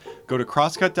event, go to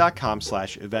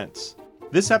crosscut.com/events.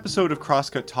 This episode of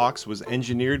Crosscut Talks was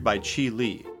engineered by Chi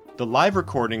Lee. The live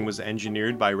recording was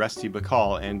engineered by Rusty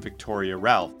Bacall and Victoria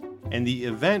Ralph, and the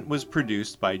event was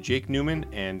produced by Jake Newman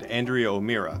and Andrea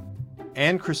O'Meara.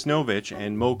 Ann Krisnovich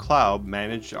and Mo Klaub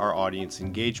managed our audience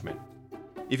engagement.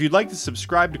 If you'd like to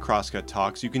subscribe to Crosscut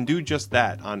Talks, you can do just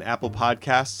that on Apple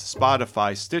Podcasts,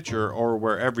 Spotify, Stitcher, or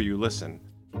wherever you listen.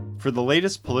 For the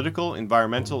latest political,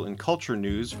 environmental, and culture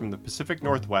news from the Pacific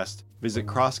Northwest, visit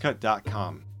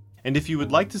crosscut.com. And if you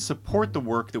would like to support the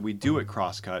work that we do at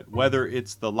Crosscut, whether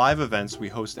it's the live events we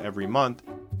host every month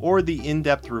or the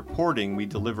in-depth reporting we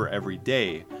deliver every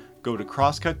day, go to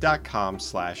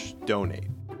crosscut.com/donate.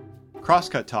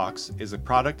 Crosscut Talks is a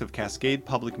product of Cascade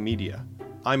Public Media.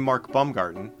 I'm Mark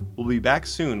Baumgarten. We'll be back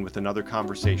soon with another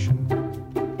conversation.